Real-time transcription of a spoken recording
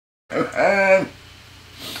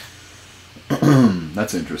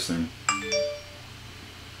That's interesting.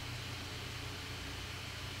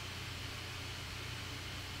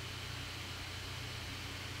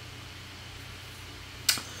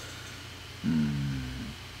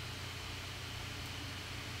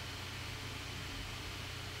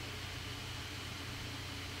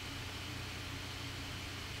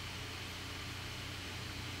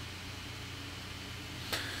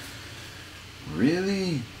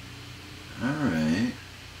 Really? Alright.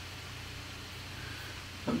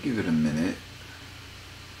 I'll give it a minute.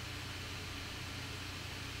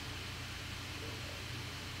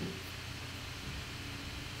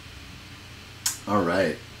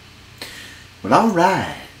 Alright. Well,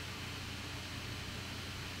 alright.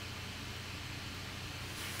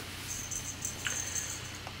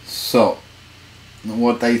 So,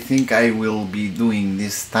 what I think I will be doing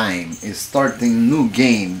this time is starting a new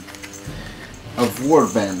game of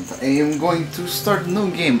Warband. I am going to start a new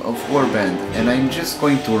game of Warband, and I'm just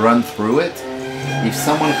going to run through it. If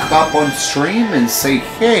someone come on stream and say,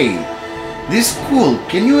 hey, this cool,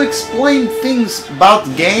 can you explain things about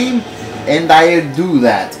the game? And I do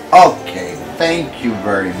that. Okay, thank you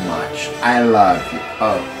very much. I love you.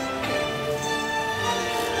 Okay.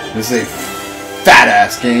 This is a fat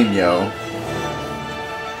ass game, yo.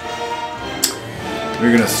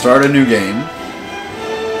 We're gonna start a new game.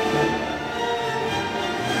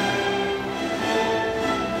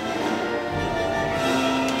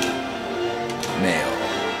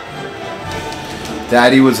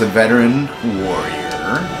 Daddy was a veteran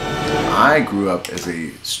warrior. I grew up as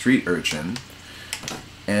a street urchin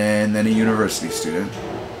and then a university student.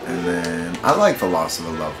 And then I like the loss of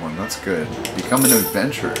a loved one. That's good. Become an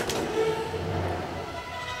adventurer.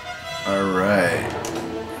 Alright.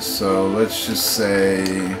 So let's just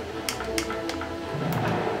say...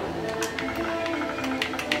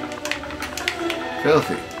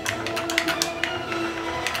 filthy.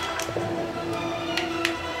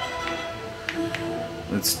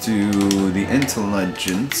 Let's do the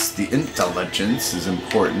intelligence. The intelligence is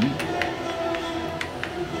important.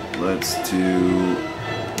 Let's do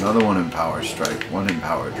another one in power strike, one in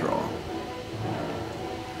power draw.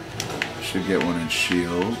 Should get one in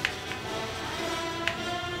shield.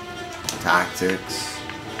 Tactics.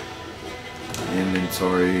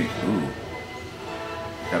 Inventory. Ooh.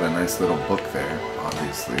 Got a nice little book there,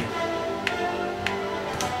 obviously.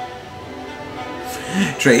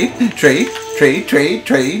 Trade, trade, trade, trade,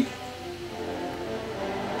 trade.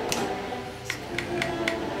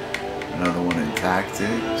 Another one in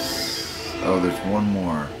tactics. Oh, there's one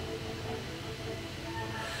more.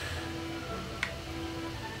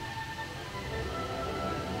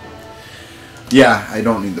 Yeah, I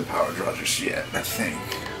don't need the power draw just yet, I think.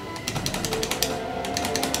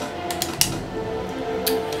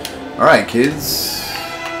 Alright, kids.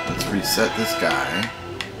 Let's reset this guy.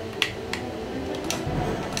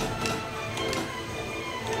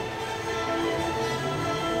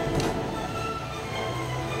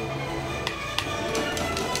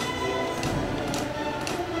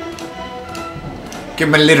 Give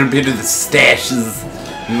him a little bit of the stashes.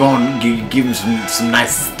 We're going to give him some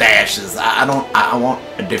nice stashes. I want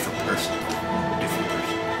a different person.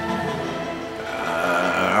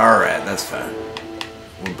 Alright, that's fine.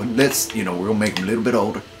 But let's, you know, we're going to make him a little bit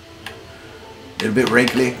older. A little bit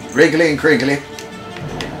wrinkly and crinkly.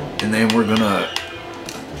 And then we're going to...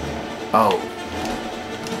 Oh.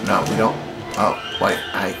 No, we don't. Oh, wait.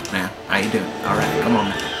 Hey, now, how you doing? Alright, come on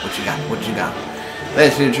now. What you got? What you got?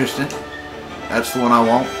 That's interesting. That's the one I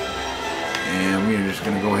want. And we're just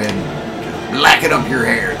going to go ahead and just black it up your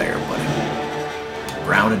hair there, buddy.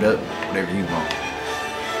 Brown it up, whatever you want.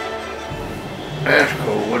 That's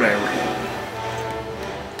cool, whatever.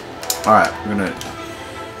 Alright, we're going to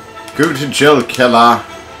go to Jill Killer.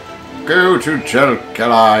 Go to Jill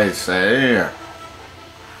Killer, I say.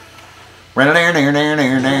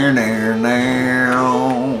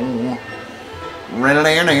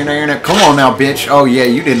 Come on now, bitch. Oh, yeah,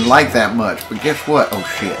 you didn't like that much. But guess what? Oh,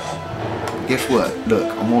 shit. Guess what?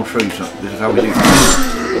 Look, I'm going to show you something. This is how we do it.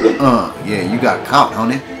 Yeah, you got caught,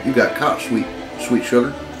 honey. You got caught, sweet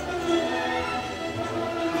sugar.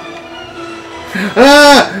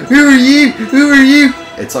 Ah! Who are you? Who are you?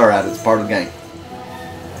 It's alright. It's part of the game.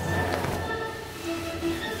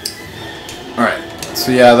 Alright.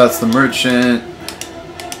 So, yeah, that's the merchant.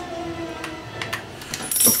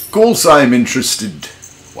 Of course I'm interested.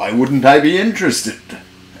 Why wouldn't I be interested?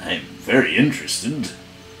 I'm very interested.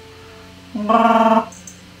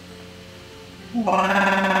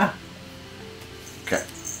 Okay.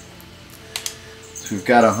 So we've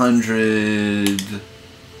got 100.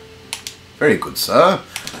 Very good, sir.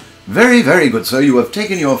 Very, very good, sir. You have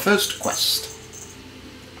taken your first quest.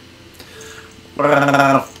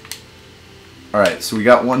 Alright, so we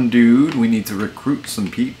got one dude. We need to recruit some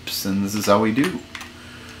peeps, and this is how we do.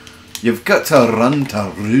 You've got to run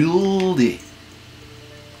to Rilde.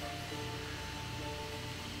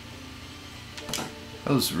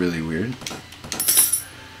 That was really weird.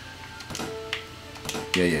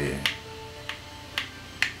 Yeah.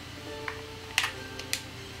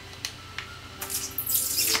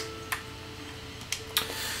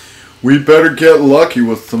 We better get lucky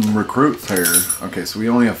with some recruits here. Okay, so we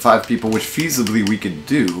only have 5 people, which feasibly we could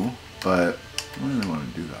do, but I don't really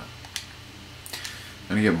want to do that.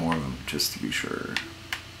 I'm gonna get more of them, just to be sure.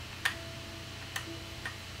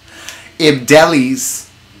 Ibdeles.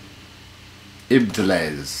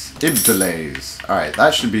 Alright,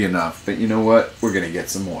 that should be enough, but you know what? We're gonna get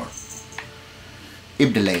some more.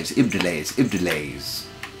 Ibdeles.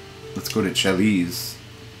 Let's go to Chalice.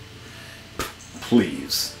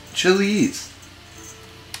 Please. Chili's.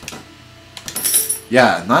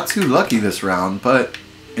 Yeah, not too lucky this round, but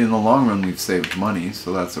in the long run we've saved money,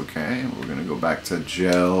 so that's okay. We're gonna go back to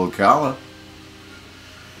Jelkala.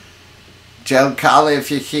 Jelkala,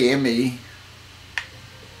 if you hear me.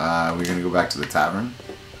 We're gonna go back to the tavern.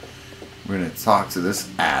 We're gonna talk to this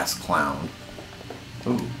ass clown.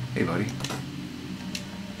 Oh, hey buddy.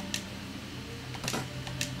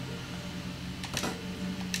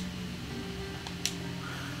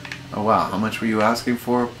 Oh wow, how much were you asking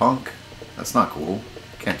for, punk? That's not cool.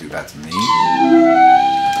 Can't do that to me.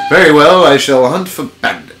 Very well, I shall hunt for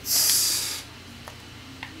bandits.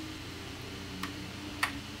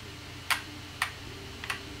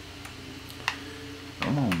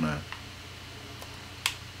 Come on, man.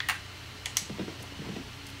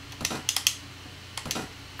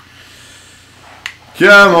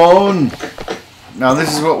 Come on! Now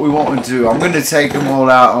this is what we want to do. I'm going to take them all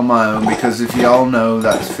out on my own because if y'all know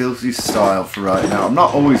that's filthy style for right now. I'm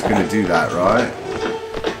not always going to do that, right?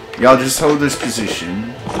 Y'all just hold this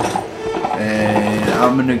position and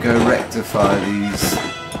I'm going to go rectify these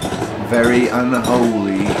very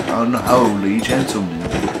unholy gentlemen.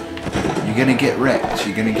 You're going to get wrecked.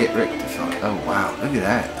 You're going to get rectified. Oh wow, look at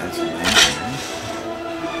that. That's amazing, man.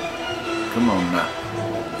 Come on now.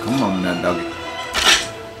 Come on now, doggy.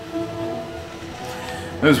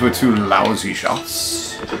 Those were 2 lousy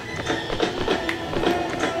shots.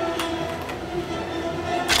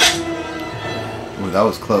 Ooh, that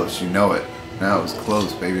was close, you know it. That was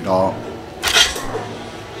close, baby doll.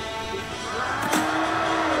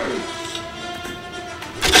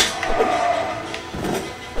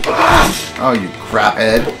 Oh, you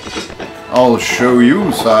craphead. I'll show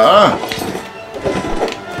you, sir.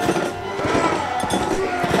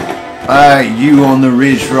 You on the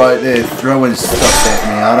ridge right there throwing stuff at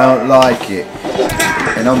me. I don't like it.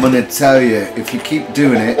 And I'm going to tell you, if you keep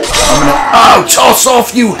doing it, I'm going to... Oh, toss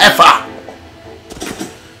off, you heifer!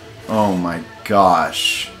 Oh my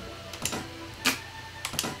gosh.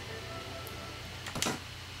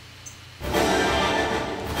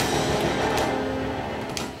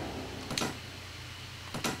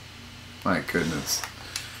 My goodness.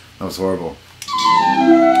 That was horrible.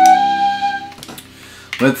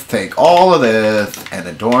 Let's take all of this and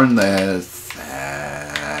adorn this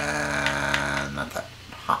and not that.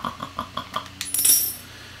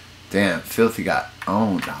 Damn, Filthy got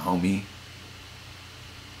owned, homie.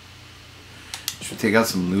 Should we take out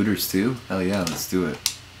some looters too? Hell yeah, let's do it.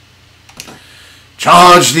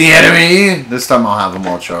 Charge the enemy! This time I'll have them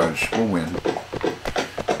all charged. We'll win.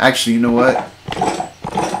 Actually, you know what?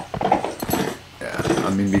 Yeah,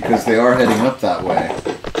 I mean, because they are heading up that way.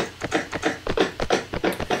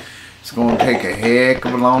 It's going to take a heck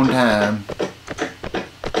of a long time.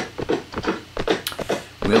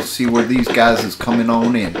 We'll see where these guys is coming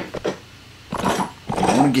on in. We're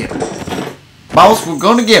going to get them. Boss, we're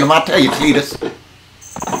going to get them, I tell you, Cletus.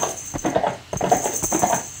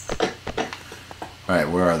 Alright,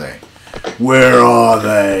 where are they? Where are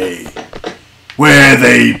they? Where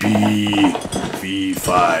they be?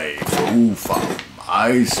 V5. O5.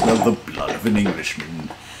 I smell the blood of an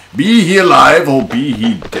Englishman. Be he alive or be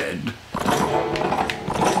he dead.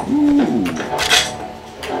 Ooh.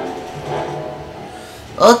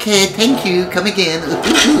 Okay, thank you. Come again.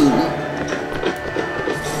 Ooh.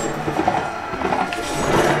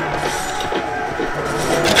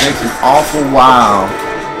 It takes an awful while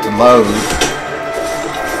to load.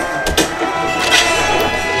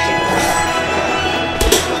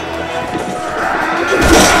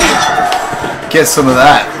 Get some of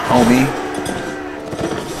that, homie.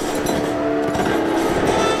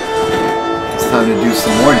 It's time to do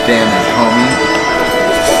some more damage, homie.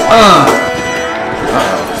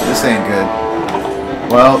 Uh-oh, this ain't good.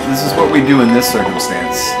 Well, this is what we do in this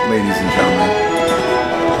circumstance, ladies and gentlemen.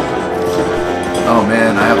 Oh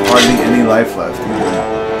man, I have hardly any life left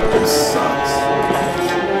either. This sucks.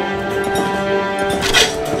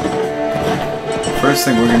 First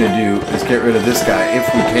thing we're gonna do is get rid of this guy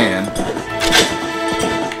if we can.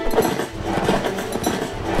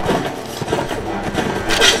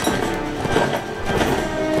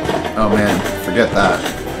 Oh man, forget that.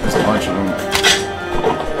 There's a bunch of them.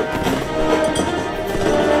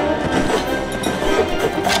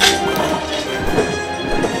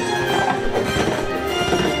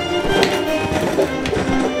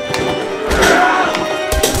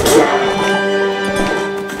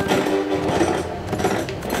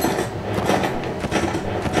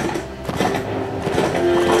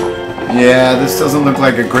 Yeah, this doesn't look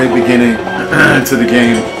like a great beginning to the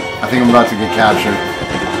game. I think I'm about to get captured.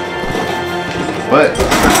 But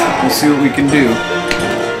we'll see what we can do.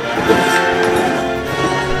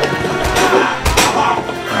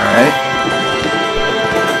 Alright.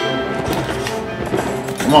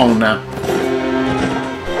 Come on now.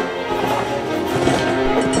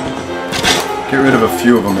 Get rid of a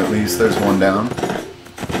few of them at least. There's one down.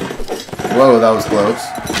 Whoa, that was close.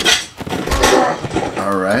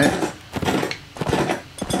 Alright.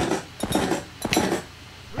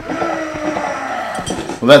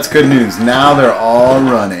 Well, that's good news. Now they're all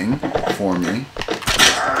running for me.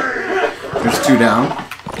 There's two down.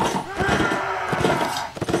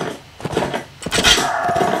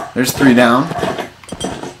 There's three down.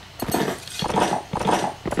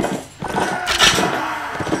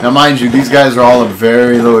 Now, mind you, these guys are all of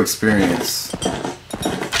very low experience.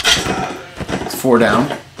 It's four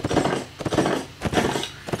down.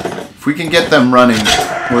 If we can get them running,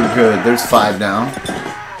 we're good. There's five down.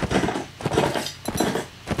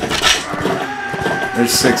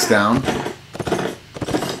 There's six down.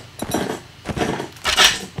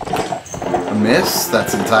 A miss,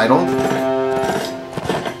 that's entitled.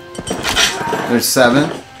 There's seven,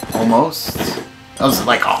 almost. That was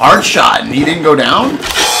like a hard shot and he didn't go down?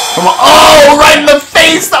 Come on. Oh, right in the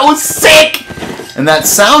face! That was sick! And that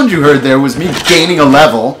sound you heard there was me gaining a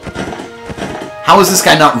level. How is this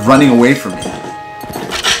guy not running away from me?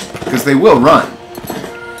 Because they will run.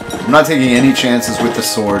 I'm not taking any chances with the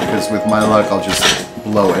sword, because with my luck I'll just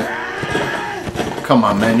blow it. Come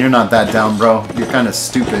on, man, you're not that down, bro. You're kind of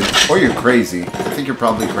stupid. Or you're crazy. I think you're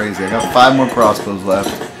probably crazy. I got 5 more crossbows left.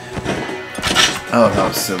 Oh, that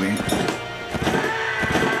was silly.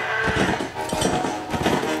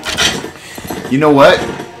 You know what?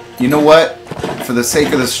 You know what? For the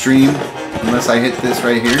sake of the stream, unless I hit this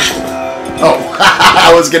right here. Oh,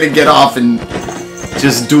 I was gonna get off and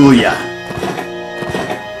just duel ya.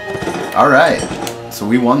 Alright, so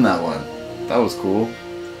we won that one. That was cool.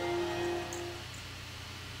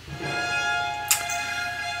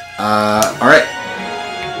 Alright.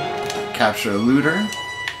 Capture a looter.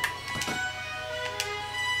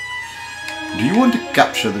 Do you want to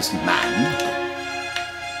capture this man?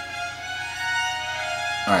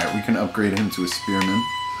 Alright, we can upgrade him to a spearman.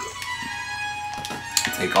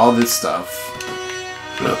 Take all this stuff.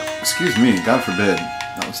 Excuse me, God forbid.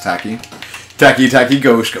 That was tacky. Tacky, tacky,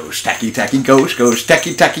 ghost, ghost. Tacky, tacky, ghost, ghost.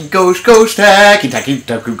 Tacky, tacky, ghost, ghost. Tacky, tacky,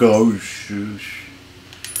 tacky, ghost.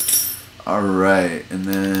 Alright, and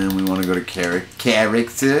then we want to go to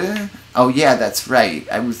character. Oh yeah, that's right.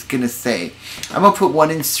 I was gonna say, I'm gonna put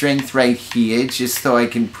one in strength right here, just so I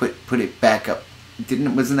can put it back up.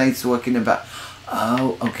 Wasn't I talking about?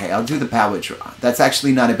 Oh, okay. I'll do the power draw. That's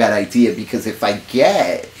actually not a bad idea because if I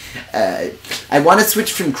get, I want to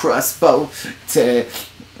switch from crossbow to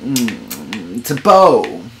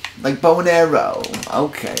bow, like bow and arrow.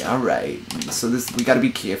 Okay, all right. So we got to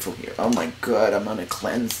be careful here. Oh my God, I'm on a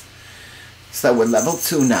cleanse. So we're level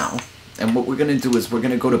 2 now, and what we're gonna do is we're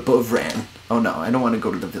gonna go to Warband. Oh no, I don't want to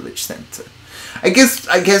go to the village center. I guess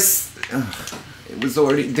it was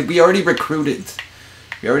already. We already recruited.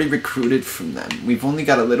 We already recruited from them. We've only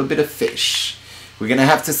got a little bit of fish. We're gonna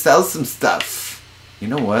have to sell some stuff. You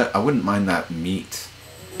know what? I wouldn't mind that meat.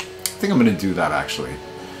 I think I'm gonna do that actually.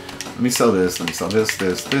 Let me sell this. Let me sell this,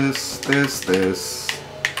 this, this, this, this,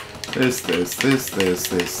 this, this, this, this, this,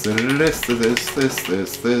 this, this,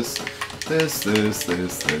 this, this, this,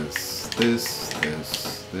 this, this, this,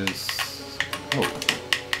 this, this. Oh,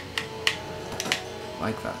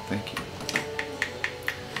 like that. Thank you.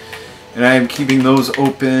 And I am keeping those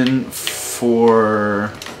open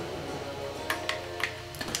for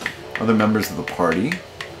other members of the party.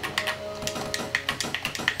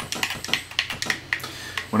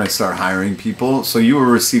 When I start hiring people. So you will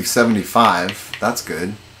receive 75. That's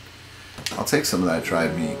good. I'll take some of that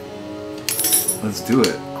dried meat. Let's do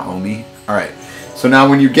it, homie. Alright. So now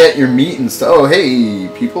when you get your meat and stuff... Oh, hey,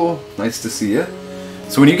 people. Nice to see you.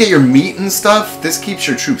 So when you get your meat and stuff, this keeps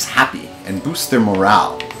your troops happy and boosts their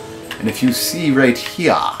morale. And if you see right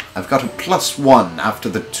here, I've got a +1 after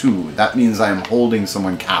the 2. That means I am holding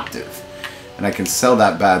someone captive. And I can sell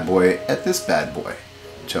that bad boy at this bad boy.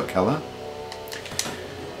 Chokella.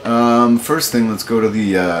 First thing, let's go to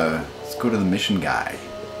the mission guy.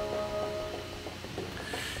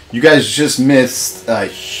 You guys just missed a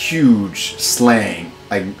huge slaying.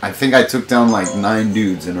 I think I took down like 9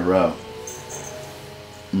 dudes in a row.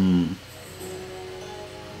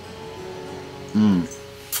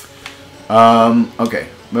 Okay,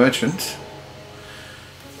 merchant.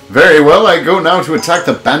 Very well, I go now to attack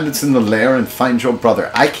the bandits in the lair and find your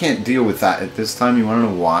brother. I can't deal with that at this time. You want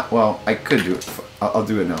to know why? Well, I could do it. I'll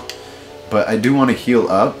do it now. But I do want to heal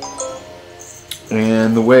up.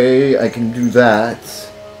 And the way I can do that...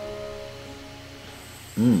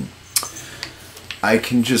 I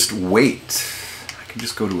can just wait. I can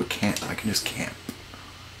just go to a camp. I can just camp.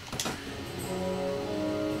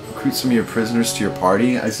 Recruit some of your prisoners to your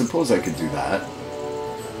party. I suppose I could do that.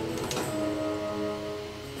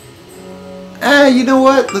 You know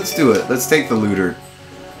what? Let's do it. Let's take the looter.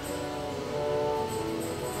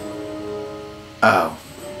 Oh.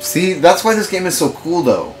 See, that's why this game is so cool,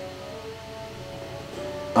 though.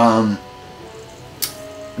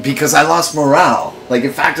 Because I lost morale. Like,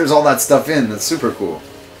 it factors all that stuff in. That's super cool.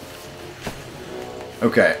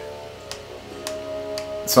 Okay.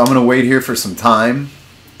 So I'm going to wait here for some time.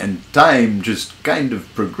 And time just kind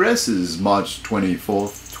of progresses. March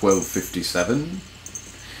 24th, 1257.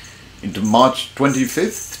 Into March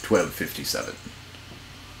 25th, 1257.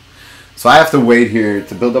 So I have to wait here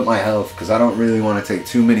to build up my health. Because I don't really want to take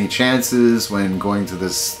too many chances when going to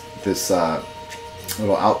this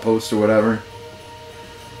little outpost or whatever.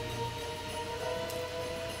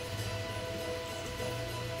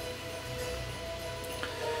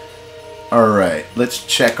 Alright, let's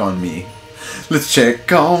check on me. Let's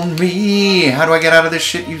check on me. How do I get out of this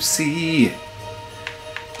shit you see?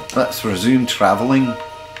 Let's resume traveling.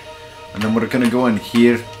 And then we're going to go in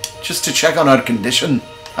here just to check on our condition.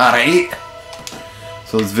 Alright.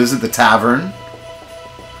 So let's visit the tavern.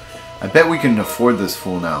 I bet we can afford this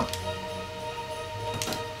fool now.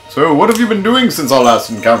 So, what have you been doing since our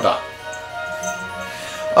last encounter?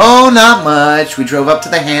 Oh, not much. We drove up to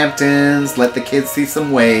the Hamptons, let the kids see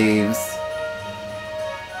some waves.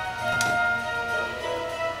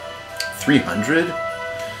 300?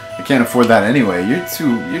 I can't afford that anyway. You're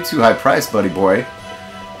too high priced, buddy boy.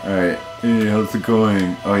 Alright. Hey, how's it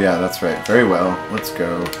going? Oh yeah, that's right. Very well. Let's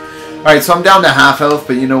go. Alright, so I'm down to half health,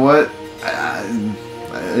 but you know what?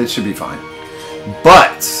 It should be fine.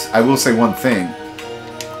 But, I will say one thing.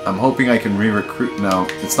 I'm hoping I can re-recruit. No,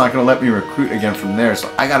 it's not going to let me recruit again from there,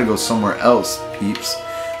 so I got to go somewhere else, peeps.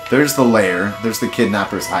 There's the lair. There's the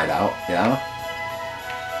kidnapper's hideout, yeah?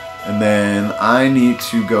 And then I need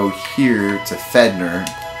to go here to Fedner,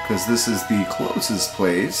 because this is the closest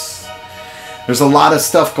place. There's a lot of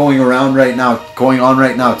stuff going on right now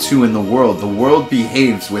too in the world. The world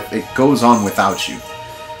behaves with, it goes on without you,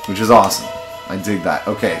 which is awesome. I dig that.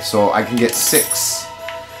 Okay, so I can get 6.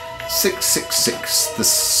 666, the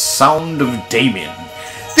sound of Damien.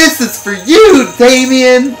 This is for you,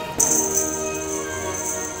 Damien!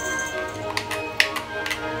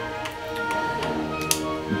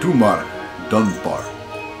 Dumar, Dunbar,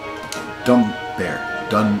 Dumbear,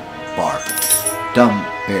 Dunbar,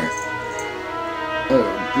 Dumbear. Oh,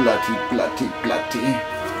 bloody, bloody, bloody.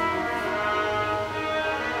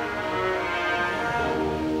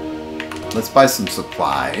 Let's buy some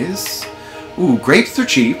supplies. Ooh, grapes are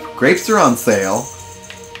cheap. Grapes are on sale.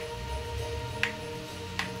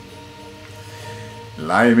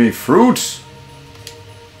 Limey fruit.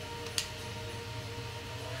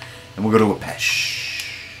 And we'll go to a Pesh.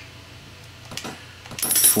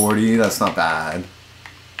 40, that's not bad.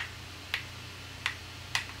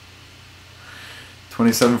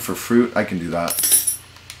 27 for fruit, I can do that.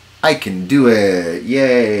 I can do it,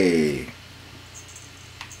 yay.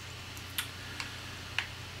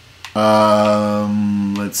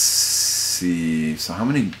 Let's see. So how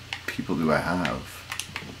many people do I have?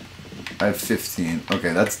 I have 15.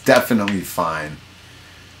 Okay, that's definitely fine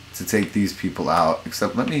to take these people out.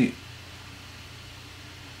 Except let me...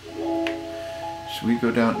 Should we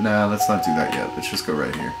go down? Nah, let's not do that yet. Let's just go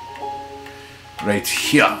right here. Right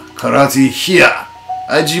here. Karate here.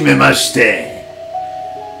 Hajimemashite.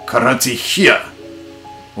 Karate here.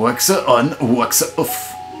 Waxa on, waxa off.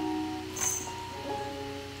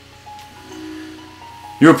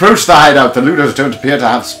 You approach the hideout. The looters don't appear to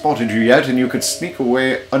have spotted you yet, and you could sneak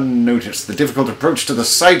away unnoticed. The difficult approach to the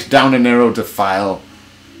site down a narrow defile.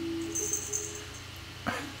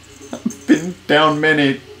 I've been down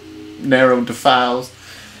many narrow defiles.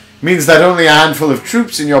 Means that only a handful of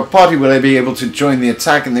troops in your party will be able to join the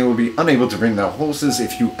attack, and they will be unable to bring their horses.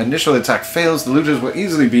 If your initial attack fails, the looters will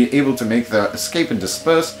easily be able to make their escape and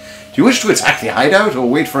disperse. Do you wish to attack the hideout, or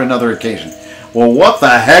wait for another occasion? Well, what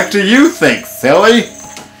the heck do you think, silly?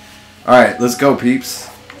 Alright, let's go, peeps.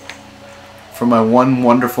 For my one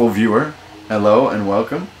wonderful viewer, hello and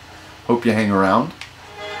welcome. Hope you hang around.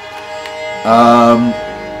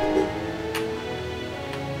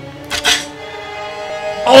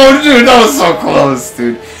 Oh, dude, that was so close,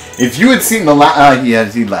 dude. If you had seen the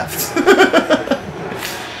he left.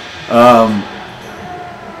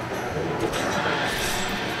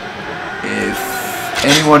 If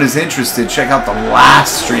anyone is interested, check out the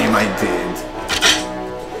last stream I did.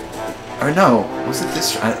 Or no, was it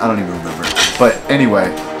this? I don't even remember. But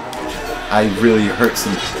anyway, I really hurt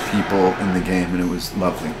some people in the game, and it was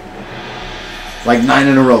lovely. Like 9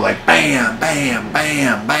 in a row, like bam, bam,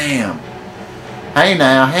 bam, bam. Hey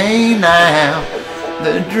now,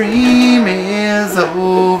 the dream is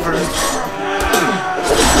over.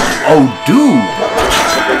 Oh, dude,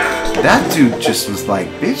 that dude just was like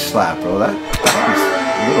bitch slap, bro. That was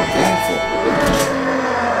a little painful.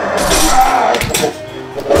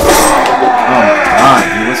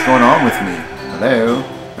 Dude, what's going on with me? Hello?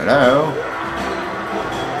 Hello?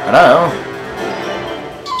 Hello?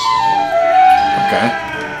 Okay.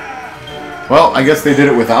 Well, I guess they did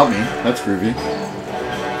it without me. That's groovy.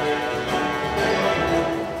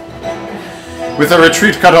 With a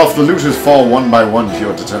retreat cut off, the looters fall one by one to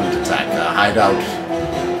your determined attack. The hideout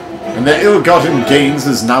and their ill-gotten gains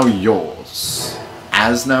is now yours.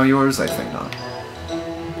 As now yours? I think not.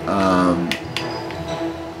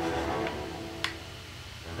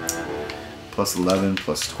 Plus 11,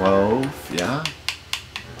 plus 12, yeah.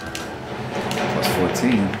 Plus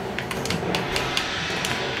 14.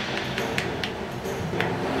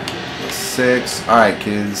 Plus 6. Alright,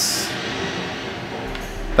 kids.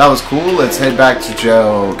 That was cool. Let's head back to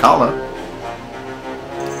Joe Kala.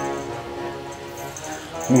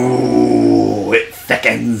 Ooh, it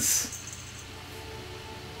thickens.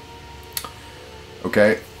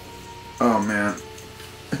 Okay. Oh, man.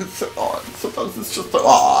 It's so hot. Sometimes it's just so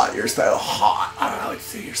hot. You're so hot. I don't know what to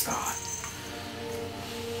say. You're so hot.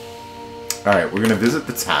 Alright, we're going to visit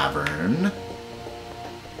the tavern.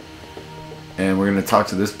 And we're going to talk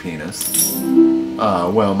to this penis.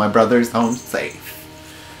 Well, my brother's home safe.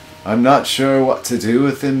 I'm not sure what to do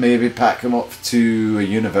with him. Maybe pack him up to a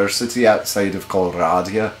university outside of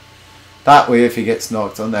Colradia. That way, if he gets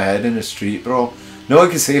knocked on the head in a street brawl, no one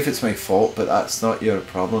can say if it's my fault, but that's not your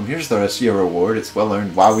problem. Here's the rest of your reward. It's well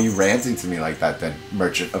earned. Why were you ranting to me like that then,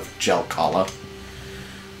 merchant of Jelkala?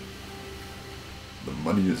 The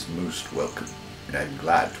money is most welcome, and I'm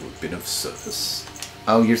glad to have been of service.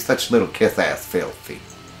 Oh, you're such little kiss-ass filthy.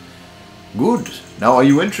 Good. Now, are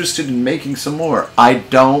you interested in making some more? I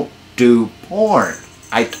don't do porn.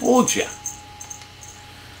 I told you.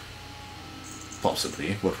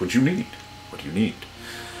 Possibly. What would you need? What do you need?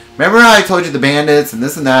 Remember I told you the bandits and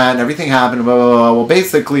this and that and everything happened, blah, blah, blah. Well,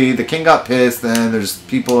 basically, the king got pissed and there's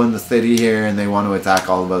people in the city here and they want to attack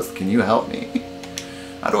all of us. Can you help me?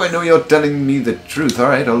 How do I know you're telling me the truth?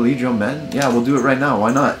 Alright, I'll lead your men. Yeah, we'll do it right now.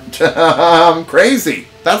 Why not? I'm crazy.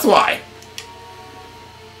 That's why.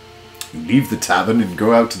 You leave the tavern and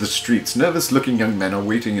go out to the streets. Nervous-looking young men are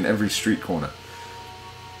waiting in every street corner.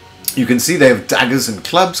 You can see they have daggers and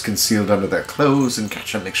clubs concealed under their clothes and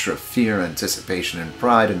catch a mixture of fear, anticipation, and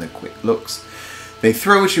pride in their quick looks. They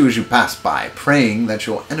throw at you as you pass by, praying that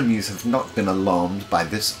your enemies have not been alarmed by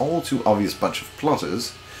this all-too-obvious bunch of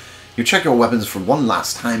plotters. You check your weapons for one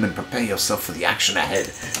last time and prepare yourself for the action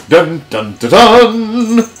ahead. Dun dun dun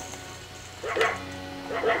dun!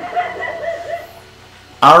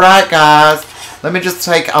 Alright, guys. Let me just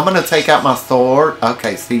I'm gonna take out my sword.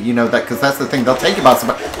 Okay, see, you know that, because that's the thing. They'll take you by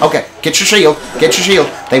surprise. Okay, get your shield. Get your shield.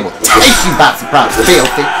 They will take you by surprise,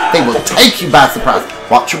 filthy. They will take you by surprise.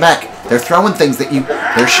 Watch your back. They're throwing things at you.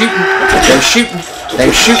 They're shooting. They're shooting.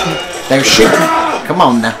 They're shooting. They're shooting. Come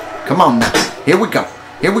on now. Come on now. Here we go.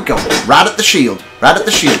 Here we go. Right at the shield. Right at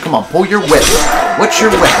the shield. Come on, pull your weapon. What's your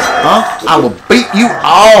weapon? Huh? I will beat you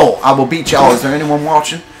all. I will beat you all. Is there anyone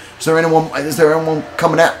watching? Is there anyone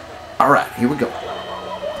coming out? Alright, here we go.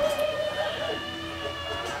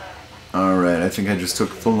 Alright, I think I just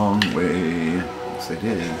took the long way. Yes, I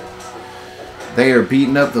did. They are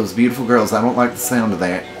beating up those beautiful girls. I don't like the sound of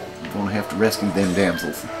that. I'm going to have to rescue them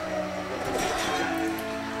damsels.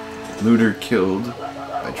 Looter killed.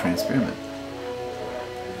 I train spearmen.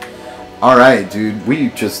 Alright, dude. We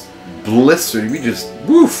just blistered. We just...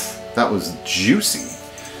 Woof! That was juicy.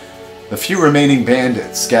 The few remaining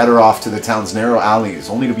bandits scatter off to the town's narrow alleys,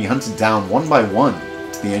 only to be hunted down one by one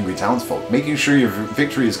to the angry townsfolk. Making sure your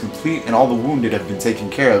victory is complete and all the wounded have been taken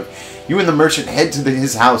care of, you and the merchant head to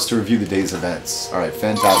his house to review the day's events. Alright,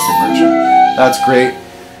 fantastic, merchant. That's great.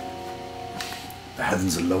 The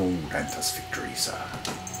heavens alone grant us victory, sir.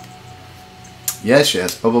 Yes,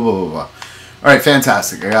 yes. Blah, blah, blah, blah, blah. Alright,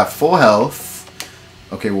 fantastic. I got full health.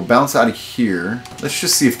 Okay, we'll bounce out of here. Let's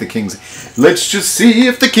just see if the king's... Let's just see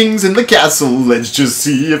if the king's in the castle. Let's just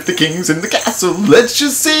see if the king's in the castle. Let's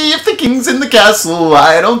just see if the king's in the castle.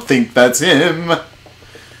 I don't think that's him.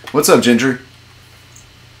 What's up, Ginger?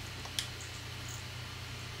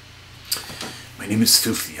 My name is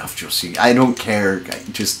Filthy After Your Sea. I don't care.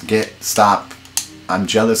 Just stop. I'm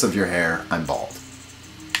jealous of your hair. I'm bald.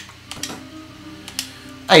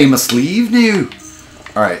 I must leave now.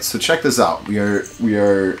 Alright, so check this out. We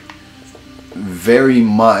are very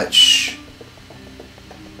much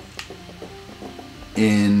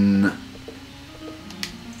in...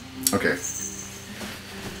 Okay.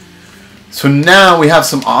 So now we have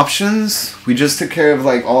some options. We just took care of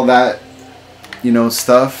like all that, you know,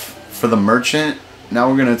 stuff for the merchant. Now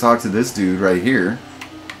we're going to talk to this dude right here.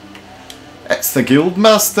 It's the guild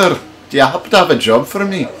master. Do you happen to have a job for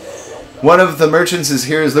me? One of the merchants is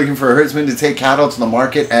looking for a herdsman to take cattle to the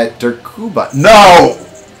market at Derkuba. No!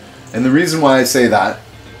 And the reason why I say that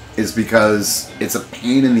is because it's a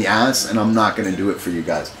pain in the ass and I'm not going to do it for you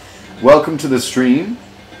guys. Welcome to the stream.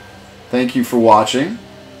 Thank you for watching.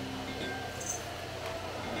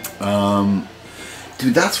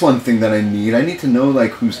 Dude, that's one thing that I need. I need to know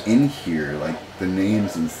like who's in here, like the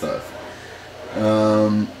names and stuff.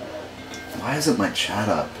 Why isn't my chat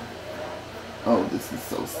up? Oh, this is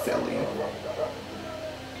so silly.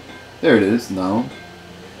 There it is. No.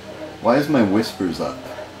 Why is my whispers up?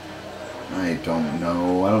 I don't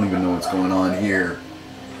know. I don't even know what's going on here.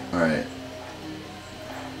 Alright.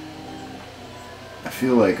 I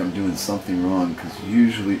feel like I'm doing something wrong because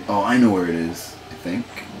usually... Oh, I know where it is, I think.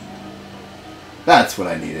 That's what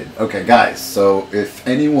I needed. Okay, guys. So, if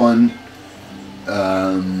anyone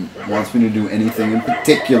wants me to do anything in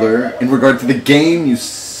particular in regard to the game, you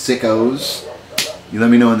sickos... You let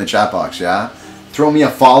me know in the chat box, yeah? Throw me a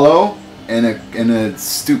follow and a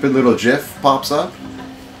stupid little GIF pops up.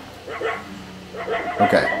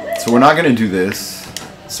 Okay, so we're not gonna do this.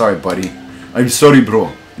 Sorry, buddy. I'm sorry,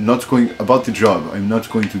 bro. I'm not going about the job. I'm not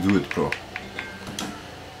going to do it, bro.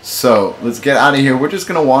 So let's get out of here. We're just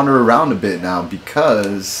gonna wander around a bit now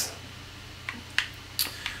because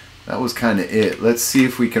that was kind of it. Let's see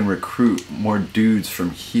if we can recruit more dudes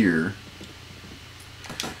from here.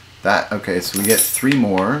 Okay, so we get 3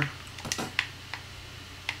 more.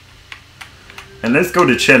 And let's go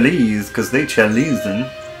to Chelise, because they Chelising.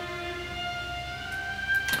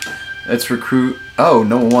 Let's recruit... Oh,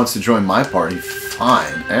 no one wants to join my party.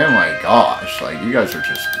 Fine. Oh my gosh. Like, you guys are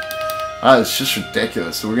just... it's just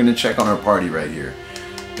ridiculous. So we're going to check on our party right here.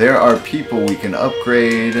 There are people we can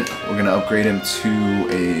upgrade. We're going to upgrade him to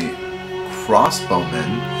a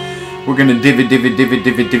crossbowman. We're going to divvy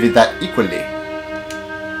that equally.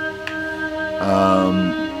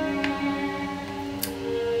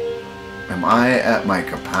 Am I at my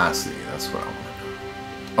capacity? That's what I want to do.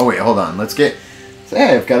 Oh wait, hold on. Let's get...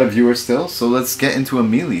 Hey, I've got a viewer still, so let's get into a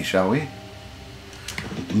melee, shall we?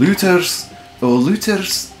 Looters, oh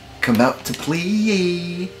looters, come out to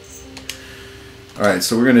play. Alright,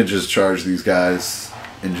 so we're gonna just charge these guys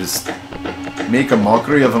and just make a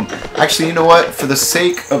mockery of them. Actually, you know what? For the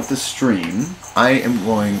sake of the stream, I am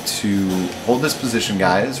going to hold this position,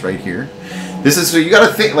 guys, right here. This is, so you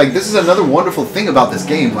gotta think, like, this is another wonderful thing about this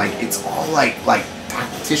game. Like, it's all, like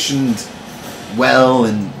tacticianed well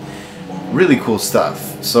and really cool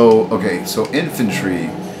stuff. So, okay, so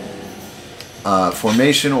infantry,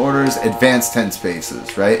 formation orders, advanced 10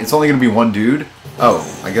 spaces, right? It's only gonna be one dude. Oh,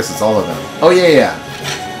 I guess it's all of them. Oh, yeah.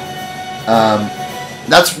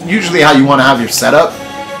 That's usually how you want to have your setup.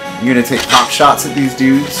 You're gonna take top shots at these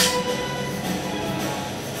dudes.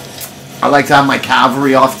 I like to have my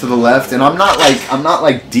cavalry off to the left, and I'm not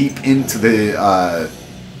like deep into the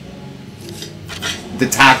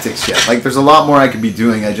tactics yet. Like, there's a lot more I could be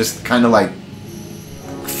doing. I just kind of like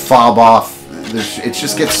fob off. It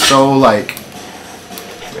just gets so like.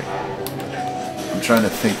 I'm trying to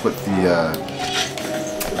think what the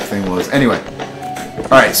thing was. Anyway,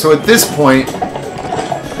 all right. So at this point,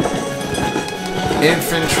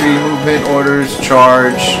 infantry movement orders,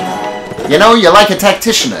 charge. You know, you're like a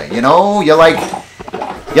tactician. You know, you're like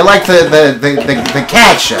the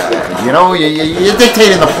catcher. You know, you're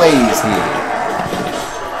dictating the plays here.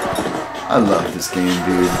 I love this game,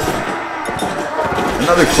 dude.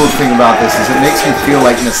 Another cool thing about this is it makes me feel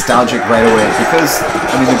like nostalgic right away because,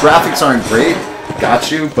 I mean, the graphics aren't great, got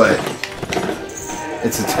you, but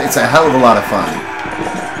it's a hell of a lot of fun.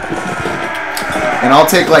 And I'll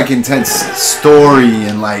take like intense story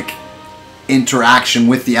and like interaction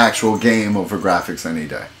with the actual game over graphics any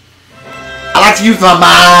day. I like to use my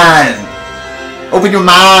mind. Open your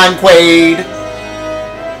mind, Quaid.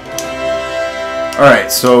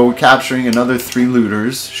 Alright, so capturing another 3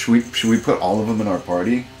 looters. Should we put all of them in our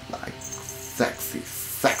party? Like,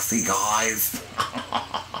 sexy guys.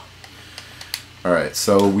 Alright,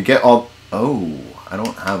 so we get all... Oh, I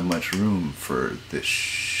don't have much room for this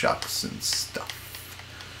shucks and stuff.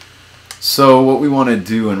 So what we want to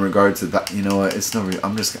do in regard to that, you know what? It's not.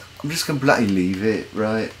 I'm just gonna bloody leave it,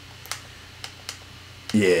 right?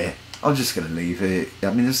 Yeah, I'm just gonna leave it.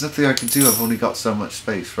 I mean, there's nothing I can do. I've only got so much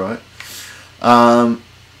space, right?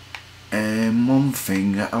 And one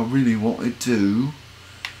thing that I really want to do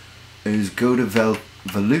is go to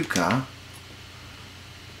Veluca.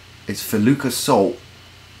 It's Veluca Salt.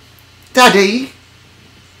 Daddy!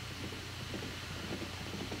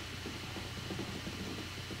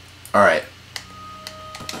 Alright.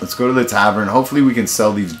 Let's go to the tavern. Hopefully we can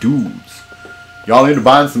sell these dudes. Y'all into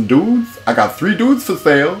buying some dudes? I got 3 dudes for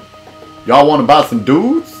sale. Y'all want to buy some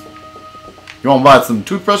dudes? You want to buy some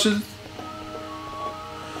toothbrushes?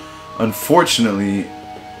 Unfortunately,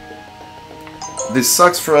 this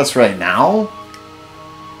sucks for us right now.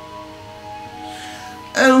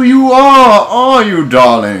 Oh, you are you,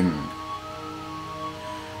 darling?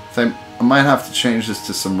 I might have to change this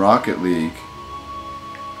to some Rocket League.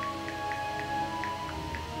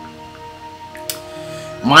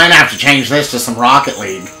 Might have to change this to some Rocket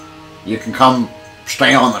League. You can come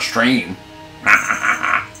stay on the stream.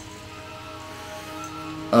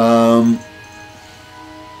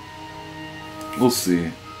 We'll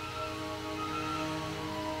see.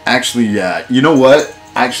 Actually, yeah. You know what?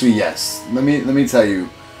 Actually, yes. Let me tell you.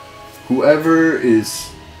 Whoever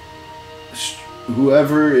is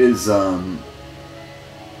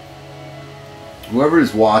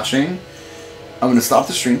watching, I'm gonna stop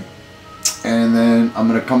the stream, and then I'm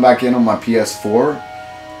gonna come back in on my PS4,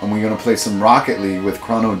 and we're gonna play some Rocket League with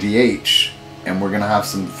Chrono DH, and we're gonna have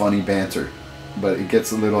some funny banter. But it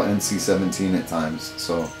gets a little NC-17 at times,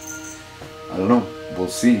 so I don't know. We'll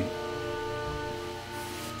see.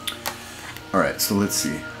 Alright, so let's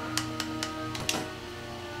see.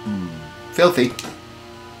 Filthy.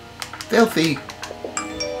 Filthy.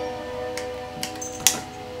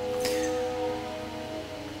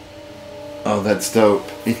 Oh, that's dope.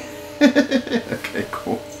 Okay,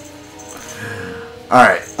 cool.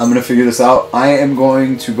 Alright, I'm going to figure this out. I am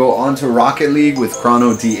going to go on to Rocket League with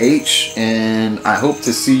Chrono DH, and I hope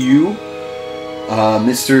to see you,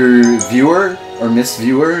 Mr. Viewer, or Miss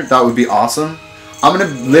Viewer. That would be awesome. I'm going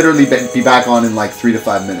to literally be back on in like 3 to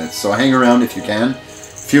 5 minutes, so hang around if you can.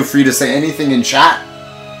 Feel free to say anything in chat.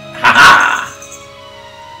 Haha!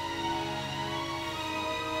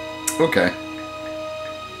 Okay.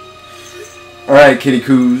 Alright, kitty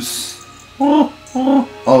coos.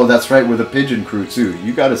 Oh, that's right, we're the pigeon crew too.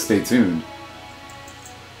 You gotta stay tuned.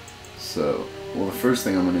 So, well, the first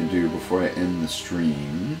thing I'm gonna do before I end the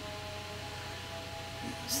stream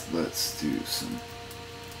is let's do some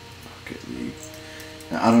Rocket League.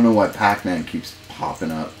 Now, I don't know why Pac-Man keeps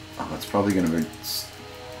popping up. Oh, it's probably gonna be...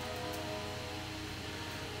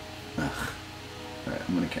 Ugh. Alright,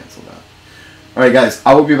 I'm gonna cancel that. Alright guys,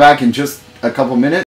 I will be back in just a couple minutes.